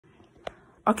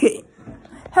Okay.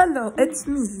 Hello, it's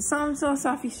me, Samso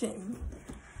Sufficient.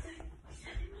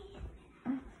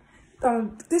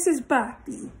 This is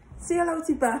Bappy. Say hello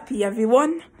to Bappy,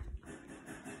 everyone.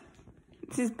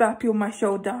 This is Bappy on my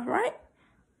shoulder, right?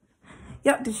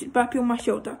 Yep, this is Bappy on my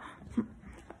shoulder.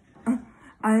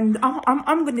 And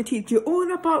I'm going to teach you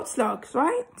all about slugs,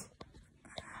 right?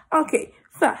 Okay,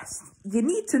 first, you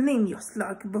need to name your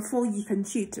slug before you can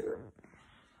shoot it.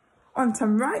 On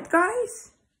some right,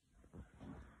 guys?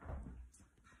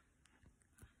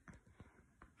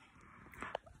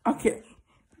 Okay,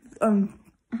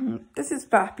 this is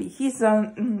Bappy. He's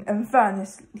in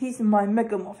fairness, he's my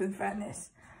megamorph in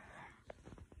fairness.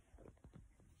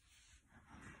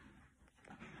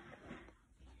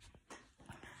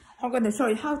 I'm going to show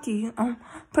you how to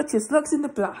put your slugs in the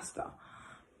blaster.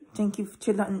 Thank you,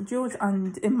 Chilla and George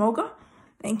and Imoga.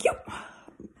 Thank you.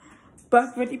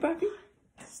 Ready, Bappy?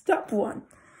 Step 1.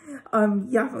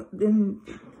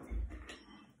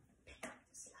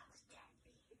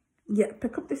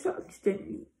 Pick up the slugs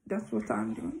gently. That's what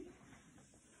I'm doing.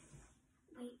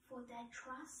 Wait for their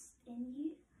trust in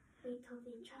you. Wait till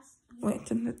they trust you. Wait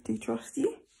till they trust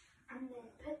you. And then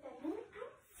put them in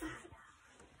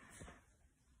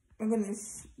and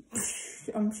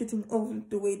fire. I'm shooting all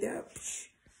the way there.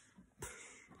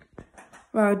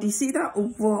 Wow, do you see that?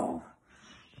 Oh, wow.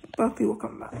 Bappy will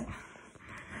come back.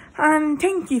 And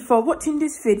thank you for watching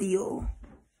this video.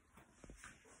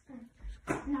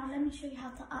 Now let me show you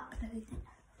how to upload it.